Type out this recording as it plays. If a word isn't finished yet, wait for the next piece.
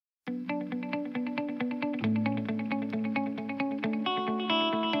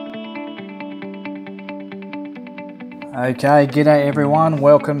Okay, g'day everyone,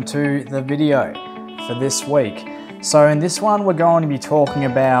 welcome to the video for this week. So in this one we're going to be talking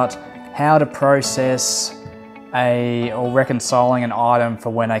about how to process or reconciling an item for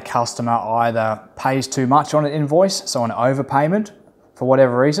when a customer either pays too much on an invoice, so an overpayment for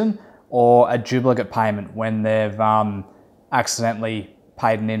whatever reason, or a duplicate payment when they've accidentally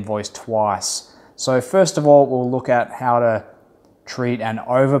paid an invoice twice. So first of all, we'll look at how to treat an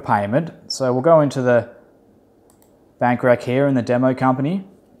overpayment. So we'll go into the bank rec here in the demo company.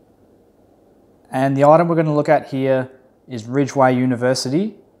 And the item we're going to look at here is Ridgeway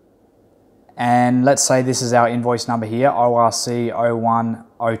University. And let's say this is our invoice number here, ORC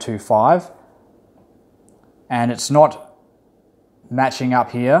 01025. And it's not matching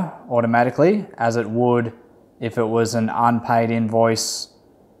up here automatically as it would if it was an unpaid invoice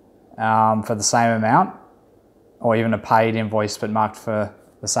for the same amount, or even a paid invoice but marked for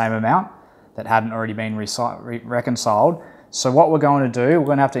the same amount that hadn't already been reconciled. So what we're going to do, we're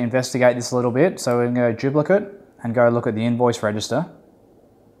going to have to investigate this a little bit. So we're going to go duplicate and go look at the invoice register.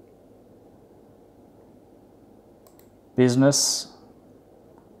 Business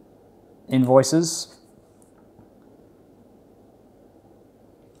invoices.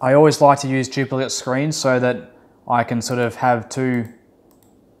 I always like to use duplicate screens so that I can sort of have two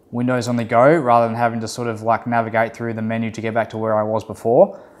windows on the go rather than having to sort of like navigate through the menu to get back to where I was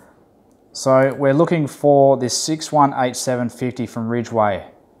before. So we're looking for this 618750 from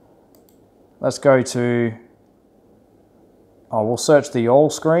Ridgeway. Let's go to, we'll search the all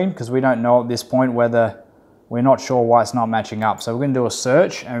screen because we don't know at this point whether, we're not sure why it's not matching up. So we're going to do a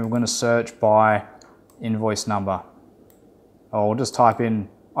search and we're going to search by invoice number. We'll just type in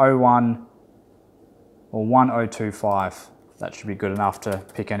 01 or 1025. That should be good enough to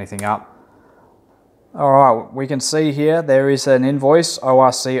pick anything up. All right, we can see here there is an invoice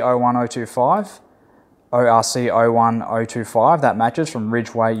ORC 01025, ORC 01025, that matches from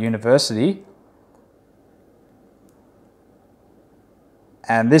Ridgeway University.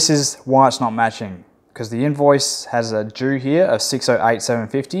 And this is why it's not matching, because the invoice has a due here of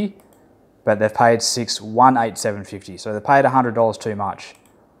 608750, but they've paid 618750, so they paid $100 too much.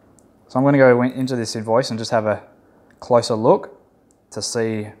 So I'm going to go into this invoice and just have a closer look to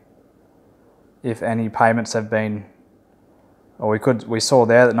see if any payments have been, or we saw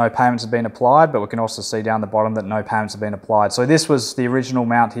there that no payments have been applied, but we can also see down the bottom that no payments have been applied. So this was the original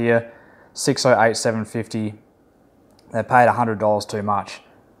amount here, 608750. They paid $100 too much.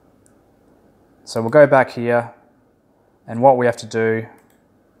 So we'll go back here, and what we have to do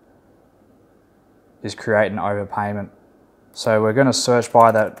is create an overpayment. So we're going to search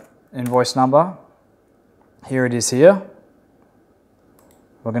by that invoice number. Here it is here.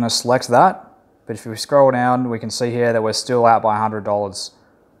 We're going to select that. But if we scroll down, we can see here that we're still out by $100.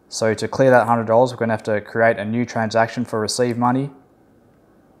 So to clear that $100, we're going to have to create a new transaction for receive money.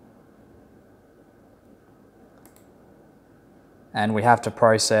 And we have to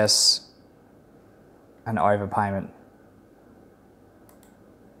process an overpayment.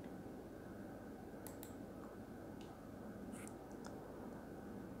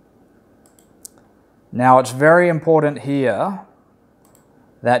 Now it's very important here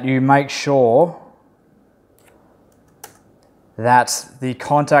that you make sure that the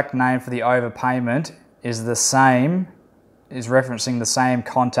contact name for the overpayment is the same, is referencing the same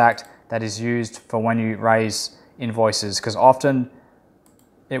contact that is used for when you raise invoices, because often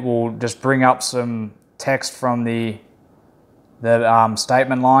it will just bring up some text from the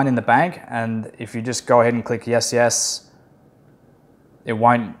statement line in the bank, and if you just go ahead and click yes, yes, it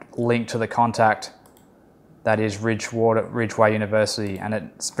won't link to the contact that is Ridgeway University, and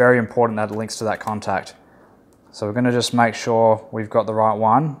it's very important that it links to that contact. So we're going to just make sure we've got the right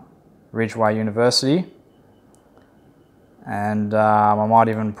one, Ridgeway University. And I might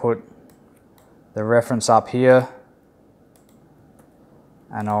even put the reference up here,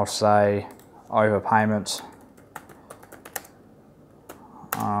 and I'll say overpayment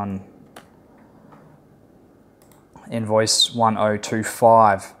on invoice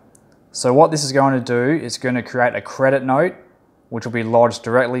 1025. So what this is going to do is going to create a credit note, which will be lodged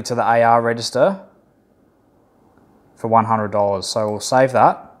directly to the AR register for $100. So we'll save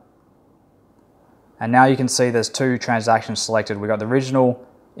that. And now you can see there's two transactions selected. We've got the original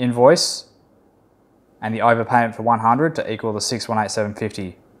invoice and the overpayment for 100 to equal the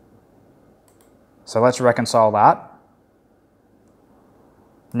 618750. So let's reconcile that.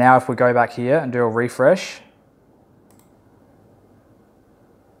 Now if we go back here and do a refresh,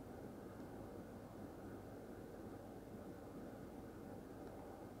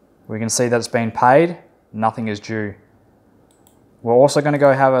 we can see that it's been paid, nothing is due. We're also going to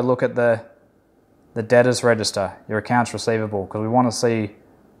go have a look at the the debtors register, your accounts receivable, because we want to see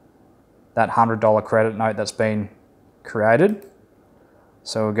that $100 credit note that's been created.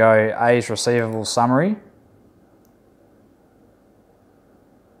 So we'll go A's receivable summary.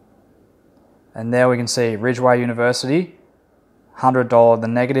 And there we can see Ridgeway University, $100, the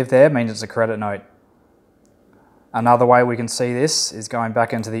negative there means it's a credit note. Another way we can see this is going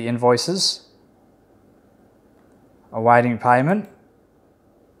back into the invoices, awaiting payment.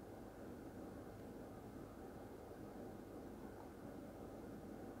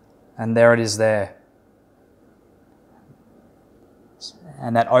 And there it is there.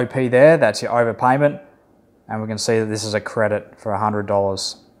 And that OP there, that's your overpayment. And we can see that this is a credit for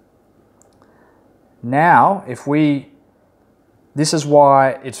 $100. Now, this is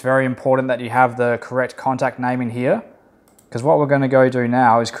why it's very important that you have the correct contact name in here, because what we're going to go do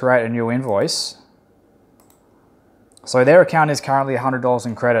now is create a new invoice. So their account is currently $100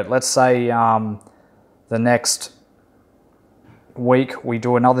 in credit. Let's say the next week we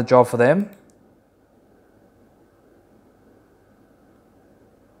do another job for them.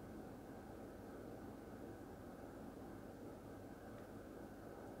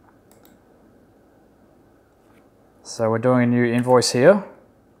 So we're doing a new invoice here,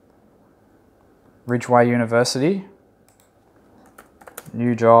 Ridgeway University,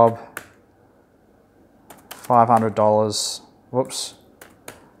 new job, $500, whoops.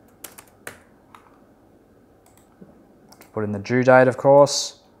 Put in the due date, of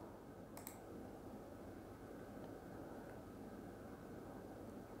course.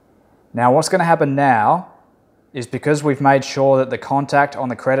 Now what's going to happen now is, because we've made sure that the contact on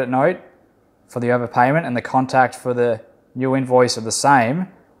the credit note for the overpayment and the contact for the new invoice are the same,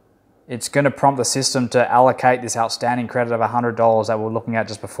 it's going to prompt the system to allocate this outstanding credit of $100 that we were looking at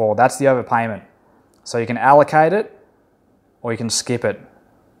just before. That's the overpayment. So you can allocate it or you can skip it.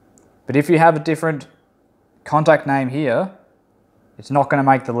 But if you have a different contact name here, it's not going to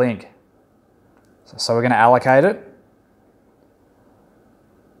make the link. So we're going to allocate it.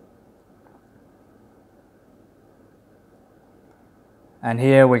 And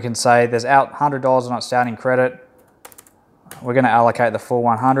here we can say there's $100 in outstanding credit. We're going to allocate the full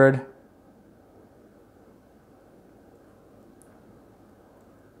 100.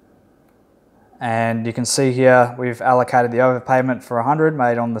 And you can see here we've allocated the overpayment for 100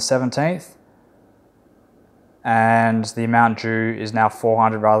 made on the 17th. And the amount due is now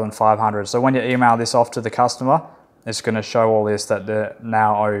 400 rather than 500. So when you email this off to the customer, it's going to show all this that they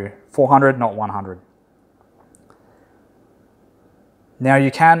now owe 400, not 100. Now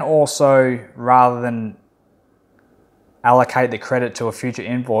you can also, rather than allocate the credit to a future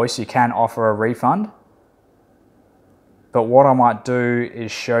invoice, you can offer a refund. But what I might do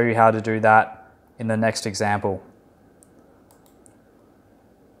is show you how to do that in the next example.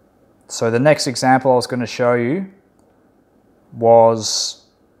 So the next example I was going to show you was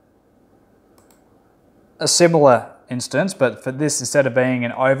a similar instance, but for this, instead of being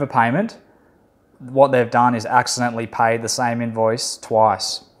an overpayment, what they've done is accidentally paid the same invoice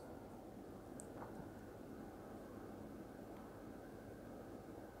twice.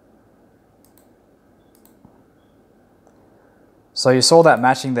 So you saw that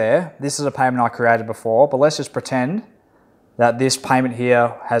matching there. This is a payment I created before, but let's just pretend that this payment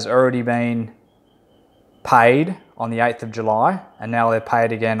here has already been paid on the 8th of July, and now they're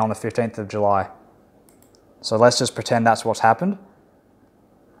paid again on the 15th of July. So let's just pretend that's what's happened.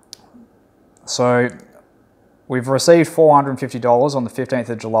 So we've received $450 on the 15th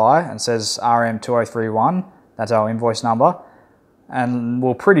of July and says RM2031, that's our invoice number. And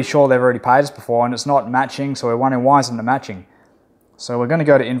we're pretty sure they've already paid us before and it's not matching, so we're wondering why isn't it matching? So we're going to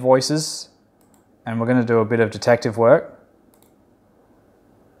go to invoices and we're going to do a bit of detective work.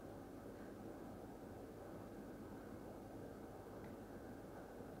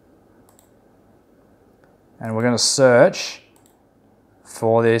 And we're going to search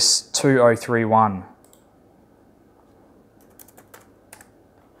for this 2031.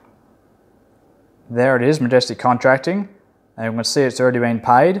 There it is, Majestic Contracting, and we can see it's already been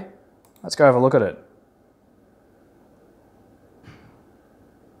paid. Let's go have a look at it.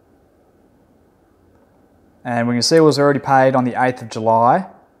 And we can see it was already paid on the 8th of July,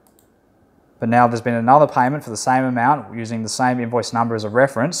 but now there's been another payment for the same amount using the same invoice number as a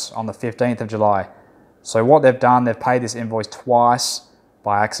reference on the 15th of July. So what they've done, they've paid this invoice twice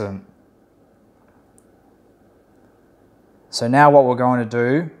by accident. So now what we're going to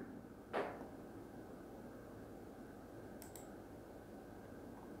do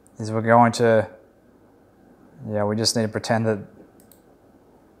is we're going to, we just need to pretend that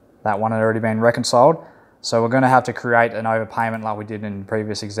that one had already been reconciled. So we're going to have to create an overpayment like we did in the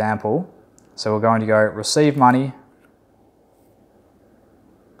previous example. So we're going to go receive money,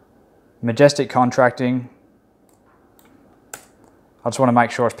 Majestic Contracting. I just want to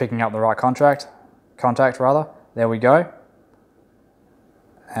make sure it's picking up the right contact rather. There we go.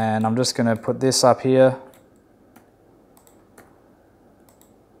 And I'm just going to put this up here.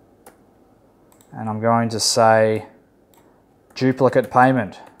 And I'm going to say duplicate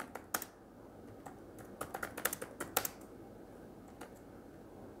payment.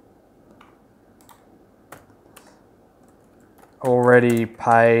 Already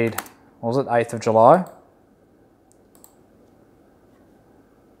paid, what was it, 8th of July?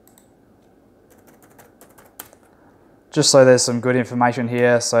 Just so there's some good information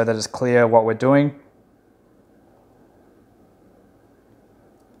here so that it's clear what we're doing.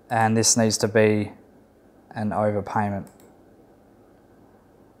 And this needs to be an overpayment.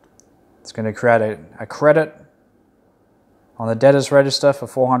 It's going to create a credit on the debtors register for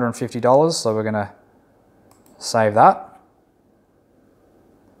 $450, so we're going to save that.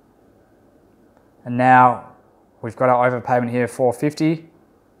 And now we've got our overpayment here, $450,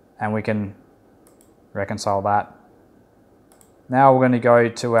 and we can reconcile that. Now we're going to go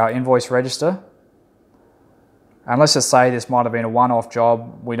to our invoice register. And let's just say this might have been a one-off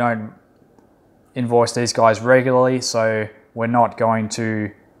job. We don't invoice these guys regularly, so we're not going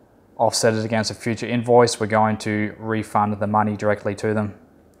to offset it against a future invoice. We're going to refund the money directly to them.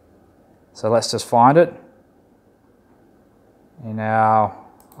 So let's just find it in our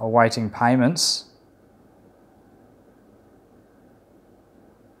awaiting payments.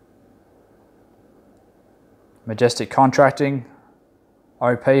 Majestic Contracting,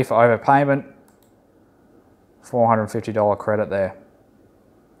 OP for overpayment, $450 credit there.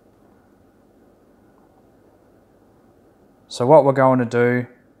 So what we're going to do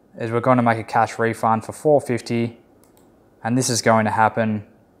is we're going to make a cash refund for $450, and this is going to happen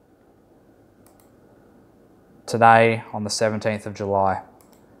today on the 17th of July.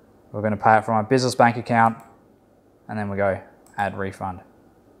 We're going to pay it from our business bank account, and then we go add refund.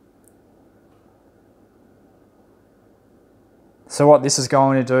 So what this is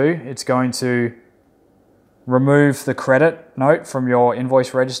going to do, it's going to remove the credit note from your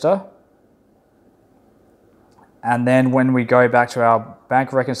invoice register. And then when we go back to our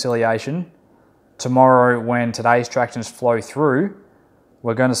bank reconciliation, tomorrow when today's transactions flow through,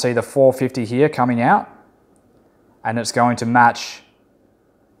 we're going to see the $450 here coming out, and it's going to match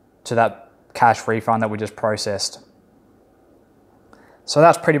to that cash refund that we just processed. So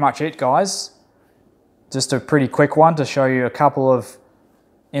that's pretty much it, guys. Just a pretty quick one to show you a couple of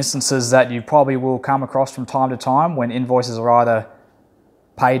instances that you probably will come across from time to time when invoices are either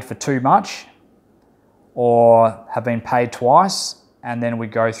paid for too much or have been paid twice, and then we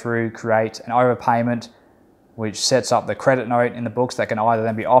go through, create an overpayment which sets up the credit note in the books that can either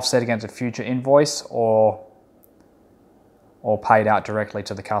then be offset against a future invoice or paid out directly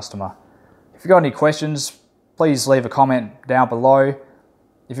to the customer. If you've got any questions, please leave a comment down below.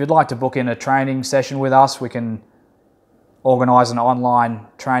 If you'd like to book in a training session with us, we can organise an online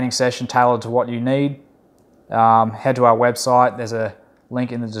training session tailored to what you need. Head to our website, there's a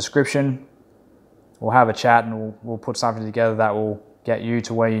link in the description. We'll have a chat and we'll put something together that will get you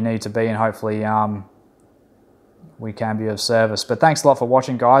to where you need to be, and hopefully we can be of service. But thanks a lot for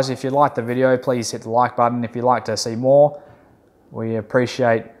watching, guys. If you liked the video, please hit the like button. If you'd like to see more, we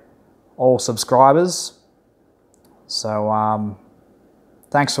appreciate all subscribers. So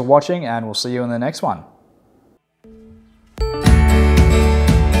thanks for watching, and we'll see you in the next one.